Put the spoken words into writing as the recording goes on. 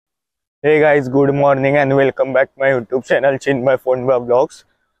Hey guys, good morning and welcome back my YouTube channel Chinmay फोनबा blogs.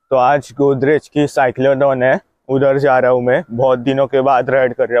 तो आज गोदरेज की cyclothon है, उधर जा रहा हूँ मैं। बहुत दिनों के बाद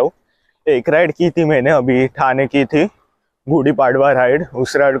राइड कर रहा हूँ। एक राइड की थी मैंने, अभी ठाणे की थी, गुड़ी पाड़वा राइड।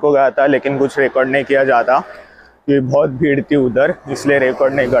 उस राइड को गया था लेकिन कुछ रिकॉर्ड नहीं किया जाता क्योंकि बहुत भीड़ थी उधर, इसलिए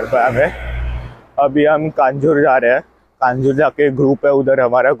रिकॉर्ड नहीं कर पाया मैं। अभी हम कांजूर जा रहे हैं। कांजूर जाके ग्रुप है उधर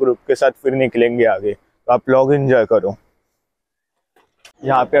हमारा, ग्रुप के साथ फिर निकलेंगे आगे। तो आप लोग एंजॉय करो।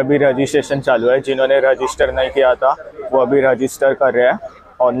 यहाँ पे अभी रजिस्ट्रेशन चालू है। जिन्होंने रजिस्टर नहीं किया था वो अभी रजिस्टर कर रहे हैं।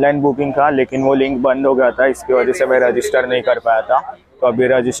 ऑनलाइन बुकिंग था लेकिन वो लिंक बंद हो गया था, इसकी वजह से मैं रजिस्टर नहीं कर पाया था। तो अभी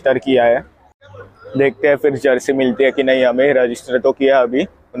रजिस्टर किया है, देखते हैं फिर जर्सी मिलती है कि नहीं हमें। रजिस्टर तो किया अभी,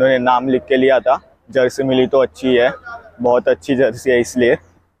 उन्होंने नाम लिख के लिया था। जर्सी मिली तो अच्छी है, बहुत अच्छी जर्सी है इसलिए।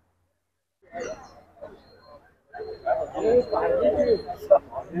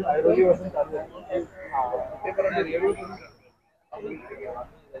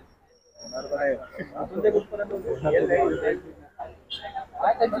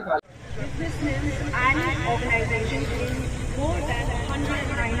 Businesses and organizations in more than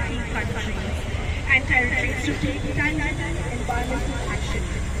 190 countries and territories to take tangible environmental action.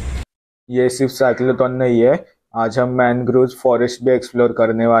 ये सिर्फ साइक्लोथॉन नहीं है, आज हम मैनग्रोव्स फॉरेस्ट भी एक्सप्लोर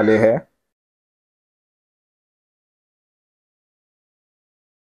करने वाले हैं।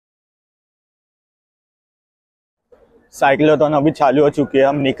 साइक्लोथॉन अभी चालू हो चुकी है,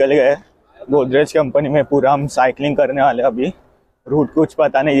 हम निकल गए गोदरेज कंपनी में। पूरा हम साइकिलिंग करने वाले। अभी रूट कुछ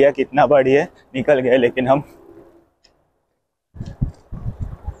पता नहीं है कितना बड़ी है, निकल गए लेकिन हम।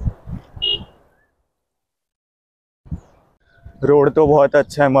 रोड तो बहुत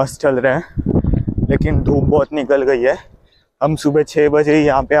अच्छा है, मस्त चल रहा है, लेकिन धूप बहुत निकल गई है। हम सुबह 6 बजे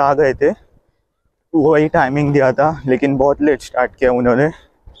यहाँ पे आ गए थे, वही टाइमिंग दिया था, लेकिन बहुत लेट स्टार्ट किया उन्होंने।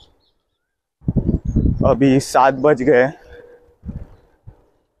 अभी 7 बज गए।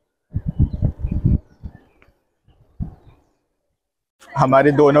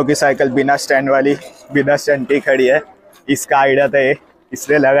 हमारी दोनों की साइकिल बिना स्टैंड वाली, बिना स्टैंड की खड़ी है। इसका आइडिया था ये,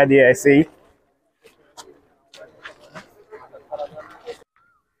 इसलिए लगा दिया ऐसे ही।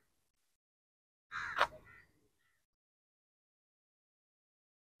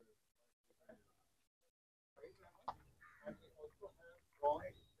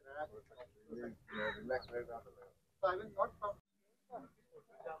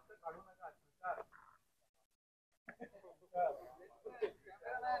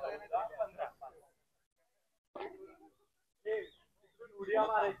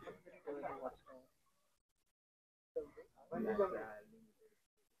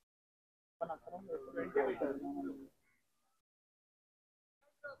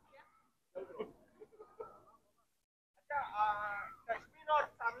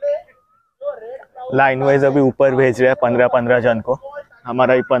 लाइन वाइज अभी ऊपर भेज रहे हैं 15-15 जन को।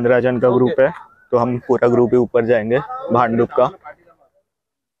 हमारा ही 15 जन का ग्रुप है, तो हम पूरा ग्रुप ही ऊपर जाएंगे भांडुप का।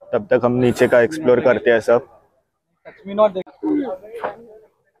 तब तक हम नीचे का एक्सप्लोर करते हैं सब।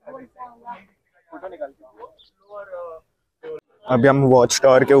 अभी हम वॉच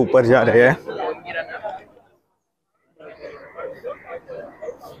टावर के ऊपर जा रहे हैं।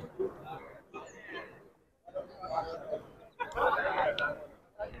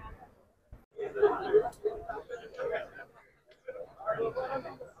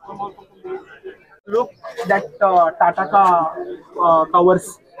 Look that Tata ka covers,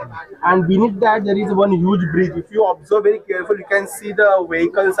 and beneath that there is one huge bridge. If you observe very carefully, you can see the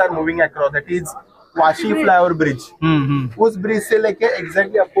vehicles are moving across. That is Vashi flyover bridge. उस bridge से लेके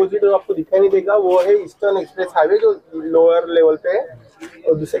exactly opposite आपको दिखाई नहीं देगा, वो है eastern express highway जो लोअर लेवल पे है।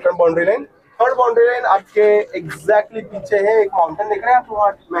 और second boundary line, third boundary line आपके एग्जैक्टली पीछे है। एक माउंटेन देख रहे हैं आप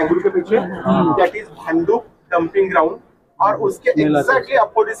वहाँ मैंग्रोव के पीछे, that is Bhandup dumping ground. और उसके एग्जैक्टली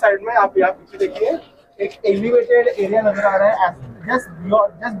अपोजिट साइड में आप यहाँ पीछे देखिए एक एलिवेटेड एरिया नजर आ रहा है, just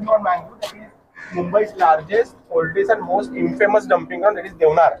beyond mangrove. That is Mumbai largest, oldest and most infamous dumping ground, that is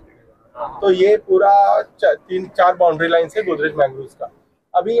Deonar. तो ये पूरा 3-4 बाउंड्री लाइन है गोदरेज मैंग्रोव्स का।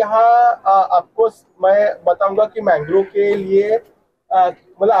 अभी यहाँ आपको मैं बताऊंगा कि मैंग्रोव के लिए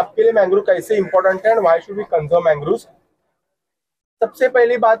मतलब आपके लिए मैंग्रोव कैसे इंपॉर्टेंट है and why should we conserve mangroves. सबसे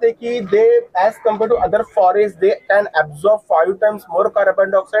पहली बात है कि दे as compare to other forest they can absorb 5 times more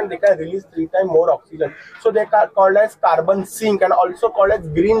carbon dioxide, they can release 3 times more oxygen, so they are called as carbon sink and also called as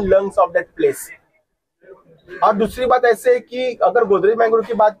green lungs of that place. और दूसरी बात ऐसे है कि अगर Godrej mangrove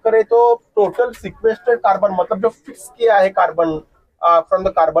की बात करें तो टोटल सिक्वेस्टेड कार्बन, मतलब जो फिक्स किया है carbon from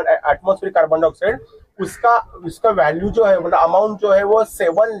the carbon atmospheric carbon dioxide, उसका वैल्यू जो है, मतलब अमाउंट जो है वो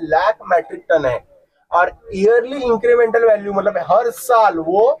 7 लाख मैट्रिक टन है। और ईयरली इंक्रीमेंटल वैल्यू मतलब हर साल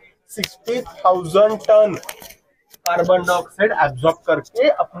वो 60,000 टन कार्बन डाइऑक्साइड एब्जॉर्ब करके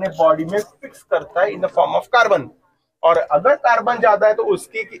अपने बॉडी में फिक्स करता है in the form of carbon. और अगर कार्बन ज्यादा है तो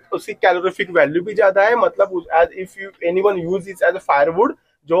उसकी कैलोरीफिक वैल्यू भी ज्यादा है, मतलब as if you anyone use it as a firewood,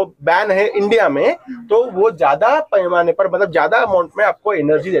 जो बैन है इंडिया में, तो वो ज्यादा पैमाने पर, मतलब ज्यादा अमाउंट में आपको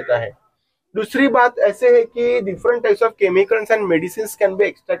एनर्जी देता है। दूसरी बात ऐसे है कि different types of chemicals and medicine can be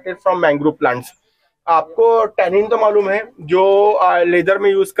extracted from mangrove plants. आपको टैनिन तो मालूम है, जो लेदर में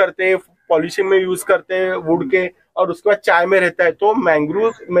यूज करते हैं, पॉलिशिंग में यूज करते हैं वुड के, और उसके बाद चाय में रहता है। तो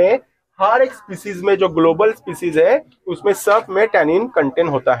मैंग्रोव में हर एक स्पीसीज में, जो ग्लोबल स्पीसीज है, उसमें सब में टैनिन कंटेन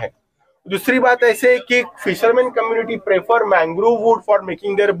होता है। दूसरी बात ऐसे है कि fisherman community prefer mangrove would for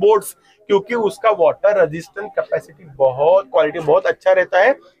making their boats, क्योंकि उसका वाटर रेजिस्टेंट कैपेसिटी बहुत, क्वालिटी बहुत अच्छा रहता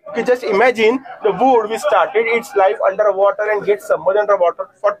है। क्योंकि just imagine the wood we started it's life under water and gate submerged under water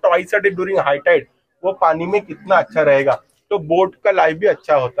for twice a day during high Tide, वो पानी में कितना अच्छा रहेगा, तो बोट का लाइफ भी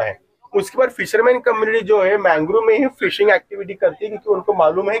अच्छा होता है। उसके बाद फिशरमैन कम्युनिटी जो है मैंग्रोव में ही फिशिंग एक्टिविटी करती है, क्योंकि उनको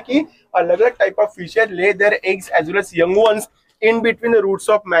मालूम है कि अलग अलग type of Fisher lay their eggs as well as young ones in between the roots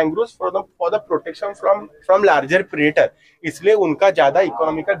of mangroves for the protection from larger predator, इसलिए उनका ज्यादा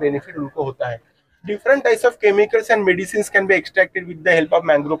इकोनॉमिकल बेनिफिट उनको होता है। Different types of chemicals and medicine can be extracted with the help of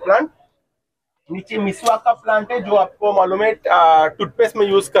mangrove plant. नीचे मिसवाक का plant है, जो आपको मालूम है टूथपेस्ट में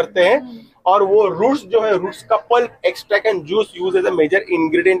यूज करते हैं, और वो रूट्स जो है, रूट्स का pulp extract and juice use as a major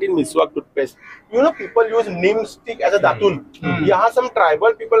ingredient in मिसवाक toothpaste. You know people use Neem stick as a दातुन। यहाँ सम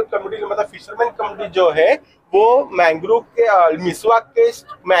ट्राइबल पीपल कम्युनिटी, मतलब फिशरमैन कम्युनिटी जो है, वो मैंग्रोव के मिसवाक के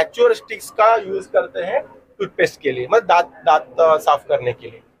मैच्योर स्टिक्स का यूज करते हैं टूथपेस्ट के लिए, मतलब दांत साफ करने के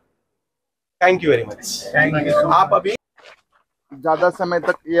लिए। Thank you very much. आप अभी ज़्यादा समय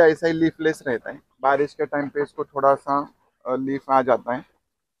तक ये ऐसा ही लीफलेस रहता है। बारिश के टाइम पे इसको थोड़ा सा लीफ आ जाता है,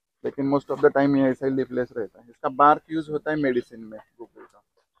 लेकिन मोस्ट ऑफ द टाइम ये ऐसा ही लीफलेस रहता है। इसका बार्क यूज होता है मेडिसिन में, गुगल का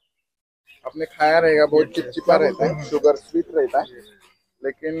आपने खाया रहेगा, बहुत चिपचिपा रहता है, शुगर स्वीट रहता है,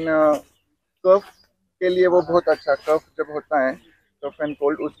 लेकिन कफ के लिए वो बहुत अच्छा, कफ जब होता है, कफ एंड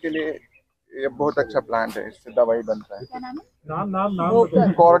कोल्ड, उसके लिए ये बहुत अच्छा प्लांट है, इससे दवाई बनता है।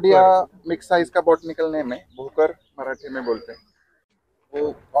 नाम कॉर्डिया मिक्सा इसका बॉटनिकल नेम है, भूकर मराठी में बोलते हैं,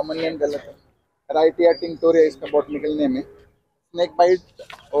 वो कॉमन नेम गलत है। राइटिया टिंक्टोरिया इसका बॉटनिकल नेम है। स्नेक बाइट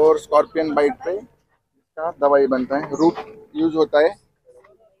और स्कॉर्पियन बाइट पे इसका दवाई बनता है। रूट यूज होता है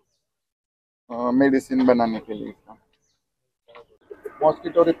मेडिसिन बनाने के लिए। इसका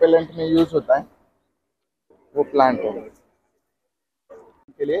मॉस्किटो रिपेलेंट में यूज होता है, वो प्लांट है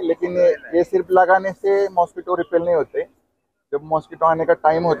के लिए, लेकिन ये सिर्फ लगाने से मॉस्किटो रिपेल नहीं होते। जब मॉस्किटो आने का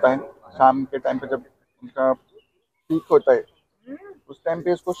टाइम होता है, शाम के टाइम पे जब उनका पीक होता है, उस टाइम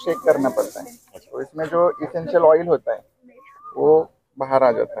पे इसको शेक करना पड़ता है, तो इसमें जो इसेंशियल ऑयल होता है वो बाहर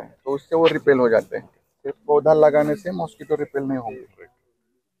आ जाता है, तो उससे वो रिपेल हो जाते हैं। सिर्फ पौधा लगाने से मॉस्किटो रिपेल नहीं होंगे।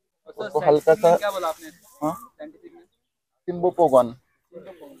 उसको हल्का सा, हाँ, सिम्बोपोगन,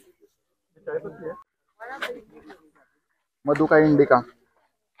 मधु का इंडिका,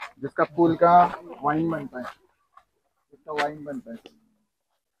 जिसका फूल का वाइन बनता है, जिसका वाइन बनता है।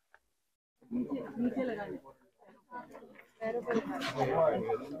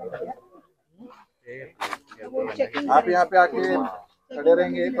 आप यहाँ पे आके खड़े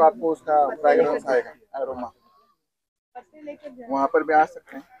रहेंगे तो आपको उसका फ्रेग्रेंस आएगा, एरोमा। वहाँ पर भी आ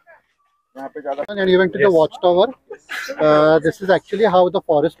सकते हैं, यहाँ पे ज़्यादा। And you went to the watchtower. This is actually how the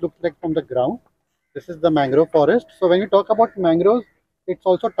forest looks like from the ground. This is the mangrove forest. So when we talk about mangroves, it's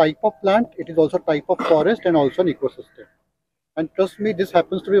also type of plant, it is also type of forest and also an ecosystem. And trust me, this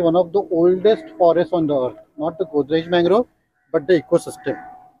happens to be one of the oldest forests on the earth. Not the Godrej mangrove, but the ecosystem.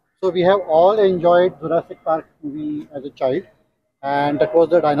 So we have all enjoyed Jurassic Park movie as a child, and that was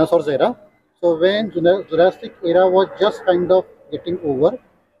the dinosaurs era. So when Jurassic era was just kind of getting over,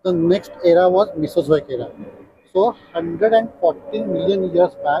 the next era was Mesozoic era. So 114 million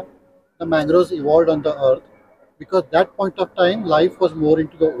years back, the mangroves evolved on the earth, because that point of time life was more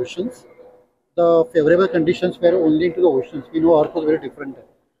into the oceans. The favorable conditions were only into the oceans. We know earth was very different then.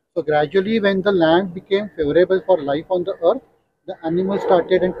 So gradually when the land became favorable for life on the earth, the animals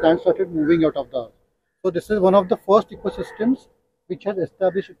started and plants started moving out of the earth. So this is one of the first ecosystems which has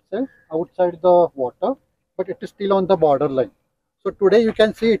established itself outside the water, but it is still on the borderline. So today you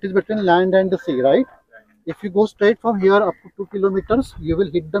can see it is between land and the sea, right? If you go straight from here up to 2 kilometers, you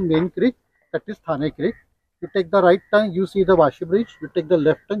will hit the main creek, that is Thane Creek. You take the right turn, you see the Vashi Bridge. You take the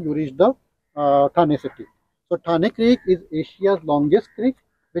left turn, you reach the Thane city. So Thane Creek is Asia's longest creek,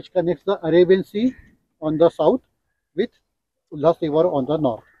 which connects the Arabian Sea on the south with Ulhas River on the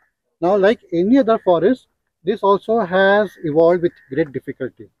north. Now, like any other forest, this also has evolved with great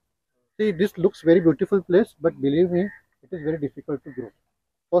difficulty. See, this looks very beautiful place, but believe me, it is very difficult to grow.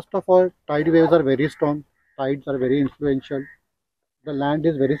 First of all, tide waves are very strong. tides are very influential. The land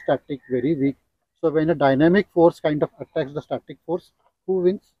is very static, very weak. So when a dynamic force kind of attacks the static force, who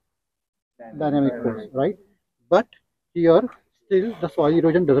wins? Dynamic force, right? But here still the soil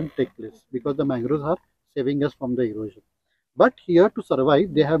erosion doesn't take place because the mangroves are saving us from the erosion. But here to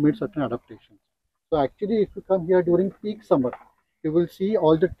survive, they have made certain adaptations. So actually, if you come here during peak summer, you will see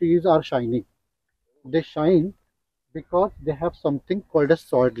all the trees are shining. They shine because they have something called as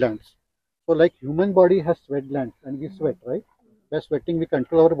salt glands. So like human body has sweat glands and we sweat, right? By sweating, we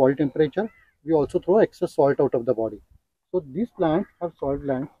control our body temperature. We also throw excess salt out of the body. So these plants have salt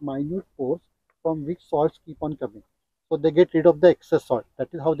glands, minute pores from which salts keep on coming. So they get rid of the excess salt. That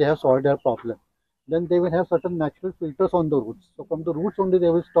is how they have solved their problem. Then they will have certain natural filters on the roots. So from the roots only they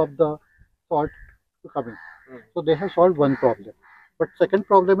will stop the salt to coming. So they have solved one problem. But second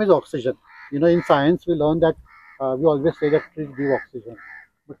problem is oxygen. You know, in science we learn that we always say that trees give oxygen,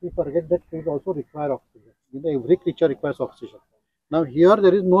 but we forget that trees also require oxygen. You know, every creature requires oxygen. Now here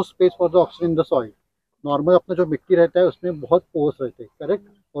there is no space for the oxygen in the soil. Normal अपना जो मिट्टी रहता है उसमें बहुत pores रहते हैं, correct,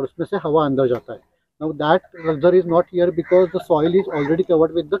 और उसमें से हवा अंदर जाता है. Now that luxury is not here because the soil is already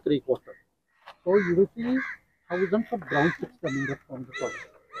covered with the creek water. So you will see thousands of brown sticks coming up from the soil.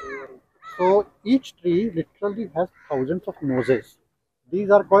 So each tree literally has thousands of noses.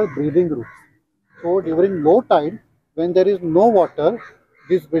 These are called breathing roots. So during low tide, when there is no water,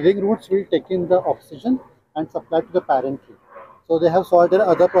 these breathing roots will take in the oxygen and supply to the parent tree. So they have solved their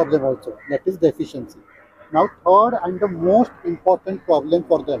other problem also, that is deficiency. Now third and the most important problem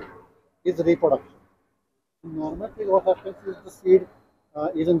for them is reproduction. In normal case, what happens is the seed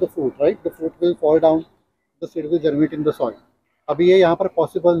is in the fruit, right? The fruit will fall down, the seed will germinate in the soil. अभी ये यहाँ पर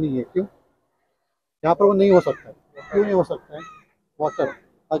possible नहीं है, क्यों? यहाँ पर वो नहीं हो सकता है. क्यों नहीं हो सकता है? Water.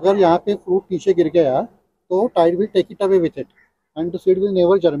 अगर यहाँ पे fruit नीचे गिर गया तो tide will take it away with it and the seed will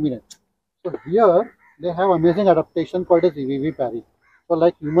never germinate. So here they have amazing adaptation called as EVV parry. So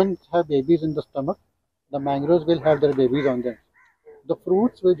like humans have babies in the stomach, the mangroves will have their babies on them. The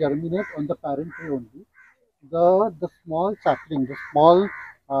fruits will germinate on the parent tree only. The small sapling, the small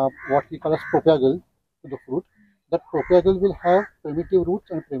what we call as propagle to the fruit, that propagle will have primitive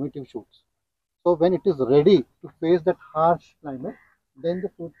roots and primitive shoots. So when it is ready to face that harsh climate, then the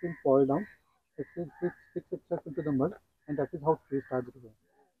fruit will fall down, it will fix itself into the mud, and that is how trees start growing.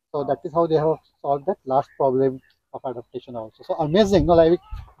 So that is how they have solved that last problem of adaptation also. So amazing, no? Like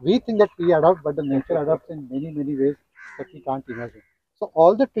we think that we adapt, but the nature adapts in many ways that we can't imagine. So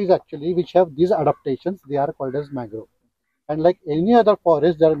all the trees actually which have these adaptations, they are called as mangrove. And like any other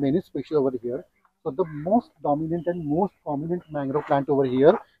forest, there are many species over here. So the most dominant and most prominent mangrove plant over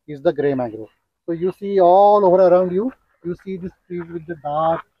here is the grey mangrove. So you see all over around you, you see these trees with the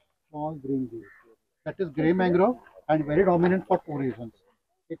dark, small green leaves. That is grey mangrove and very dominant for two reasons.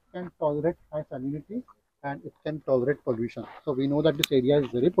 It can tolerate high salinity and it can tolerate pollution. So we know that this area is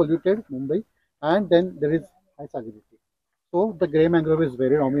very polluted, Mumbai, and then there is high salinity. So the grey mangrove is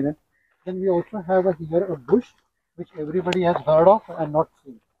very dominant. Then we also have here a bush which everybody has heard of and not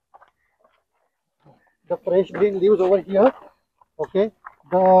seen. The fresh green leaves over here, okay,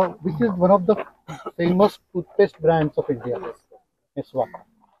 which is one of the famous toothpaste brands of India, Meswak.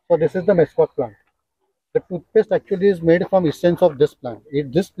 So this is the Meswak plant. The toothpaste actually is made from essence of this plant.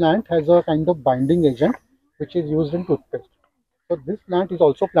 This plant has a kind of binding agent which is used in toothpaste. So this plant is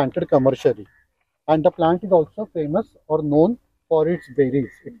also planted commercially. And the plant is also famous or known for its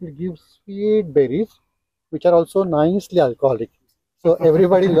berries. It will give sweet berries which are also nicely alcoholic. So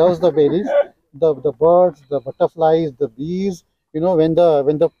everybody loves the berries. The birds, the butterflies, the bees. You know, when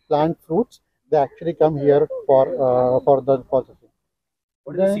the plant fruits, they actually come here for the thing.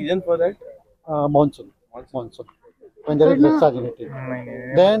 What is the season for that? Monsoon. When there is less salinity.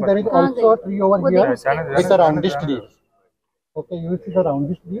 Then there is also a tree over here with the roundish leaves. Okay, you will see the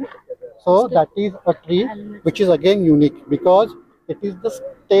roundish leaves. So that is a tree which is again unique because it is the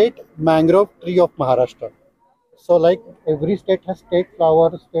state mangrove tree of Maharashtra. So like every state has state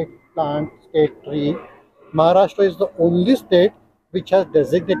flower, state plant, state tree. Maharashtra is the only state which has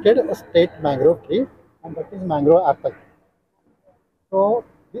designated a state mangrove tree, and that is mangrove apple. So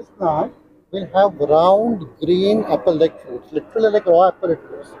this plant will have round green apple-like fruits, literally like raw apple it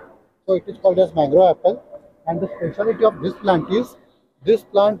looks. So it is called as mangrove apple, and the speciality of this plant is this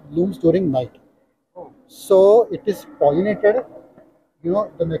plant blooms during night. So it is pollinated. You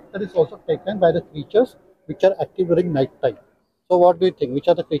know, the nectar is also taken by the creatures which are active during night time. So what do you think? Which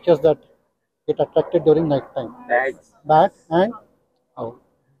are the creatures that get attracted during night time? Bats. Bat and owl.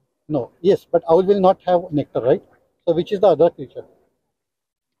 No, yes, but owl will not have nectar, right? So which is the other creature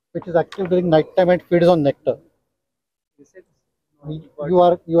which is active during night time and feeds on nectar?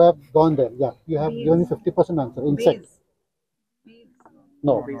 You have gone there. Yeah, you have given 50% answer. Insects.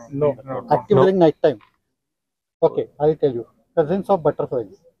 No. Active during night time. Okay, I'll tell you. Cousins of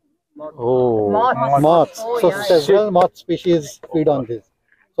butterflies. Oh, Moths. So several moth species feed on this.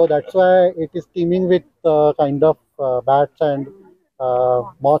 So that's why it is teeming with kind of bats and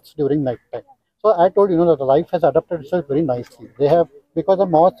moths during night time. So I told you, that the life has adapted itself very nicely. They have, because the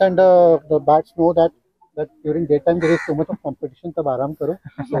moths and the bats know that during daytime there is too much of competition, तब आराम करो,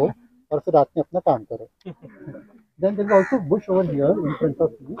 so और फिर रात में अपना काम करो. Then there is also bush over here in front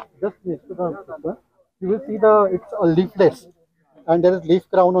of you, just next to the one. You will see it's a leafless, and there is leaf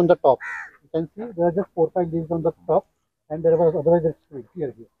crown on the top. You can see there are just 4 or 5 leaves on the top, and there was otherwise it's twig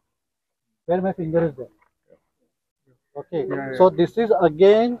here. Where my finger is there. Okay, so this is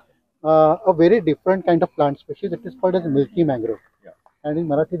again a very different kind of plant species. It is called as milky mangrove, and in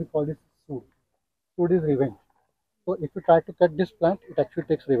Marathi we call it sood. Sood is revenge. So if you try to cut this plant, it actually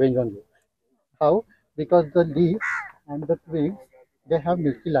takes revenge on you. How? Because the leaves and the twigs, they have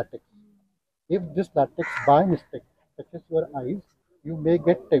milky latex. If this latex by mistake touches your eyes, you may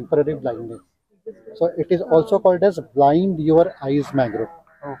get temporary blindness. So it is also called as blind your eyes mangrove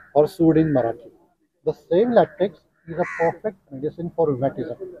or sood in Marathi. The same latex is a perfect medicine for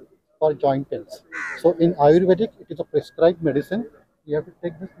rheumatism, for joint pains. So in Ayurvedic, it is a prescribed medicine. You have to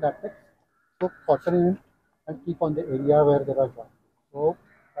take this latex, soak cotton in it, and keep on the area where there are joints. So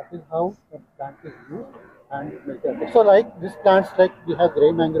that is how the plant is used. And so like these plants, like we have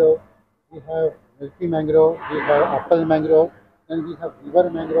grey mangrove, we have milky mangrove, we have apple mangrove, and we have river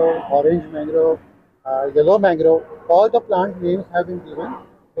mangrove, orange mangrove, yellow mangrove. All the plant names have been given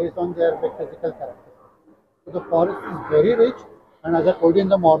based on their physical characteristics. So the forest is very rich, and as I told you in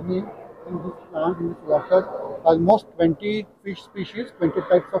the morning, in this plant, in this water, almost 20 fish species, 20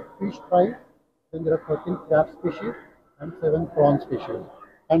 types of fish tribe. Then there are 13 crab species and 7 prawn species.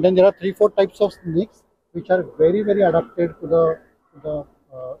 And then there are 3-4 types of snakes which are very, very adapted to the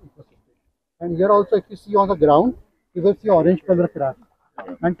ecosystem. And here also, if you see on the ground, you will see orange color crabs.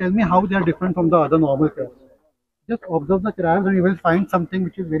 And tell me how they are different from the other normal crabs. Just observe the crabs and you will find something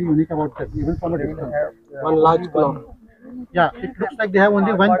which is very unique about them, even from a distance. One large clam. Yeah, it looks like they have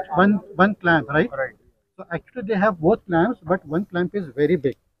only one clamp, right? So actually they have both clamps, but one clamp is very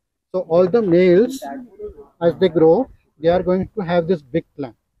big. So all the males, as they grow, they are going to have this big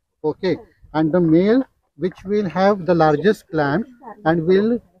clamp. Okay, and the male which will have the largest clamp and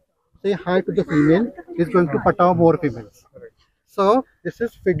will say hi to the female is going to pataw more females. So this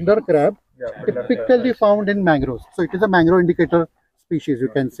is fiddler crab, typically found in mangroves. So it is a mangrove indicator species, you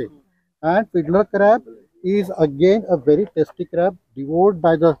can say. And fiddler crab is again a very tasty crab devoured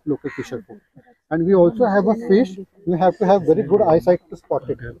by the local fisher folk. And we also have a fish, you have to have very good eyesight to spot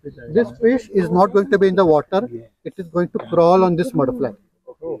it. This fish is not going to be in the water, it is going to crawl on this mudflat.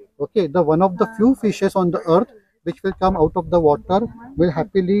 Okay, the one of the few fishes on the earth which will come out of the water will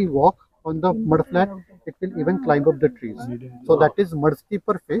happily walk on the mudflat. It will even climb up the trees. So that is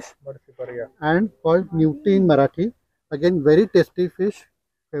mudskipper fish and called Newti in Marathi. Again, very tasty fish,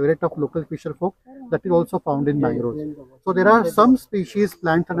 favorite of local fisher folk. That is also found in mangroves. So there are some species,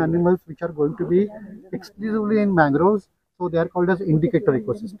 plants and animals which are going to be exclusively in mangroves. So they are called as indicator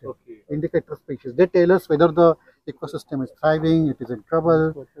ecosystem, indicator species. They tell us whether the ecosystem is thriving, it is in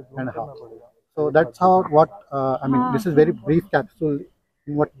trouble, and how. So that's how I mean, this is very brief capsule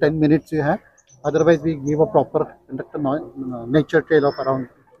in what 10 minutes you have. Otherwise, we give a proper nature trail of around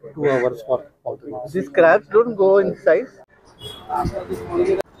 2 hours for all the weeks. These crabs don't go in size.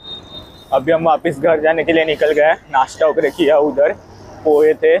 अभी हम वापस घर जाने के लिए निकल गए, नाश्ता वगैरह किया, उधर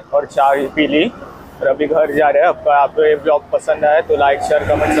पोहे थे और चाय पी ली और अभी घर जा रहे हैं. आपको ये ब्लॉग पसंद आया तो लाइक शेयर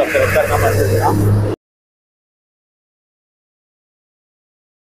कमेंट सब्सक्राइब करना मत भूलना.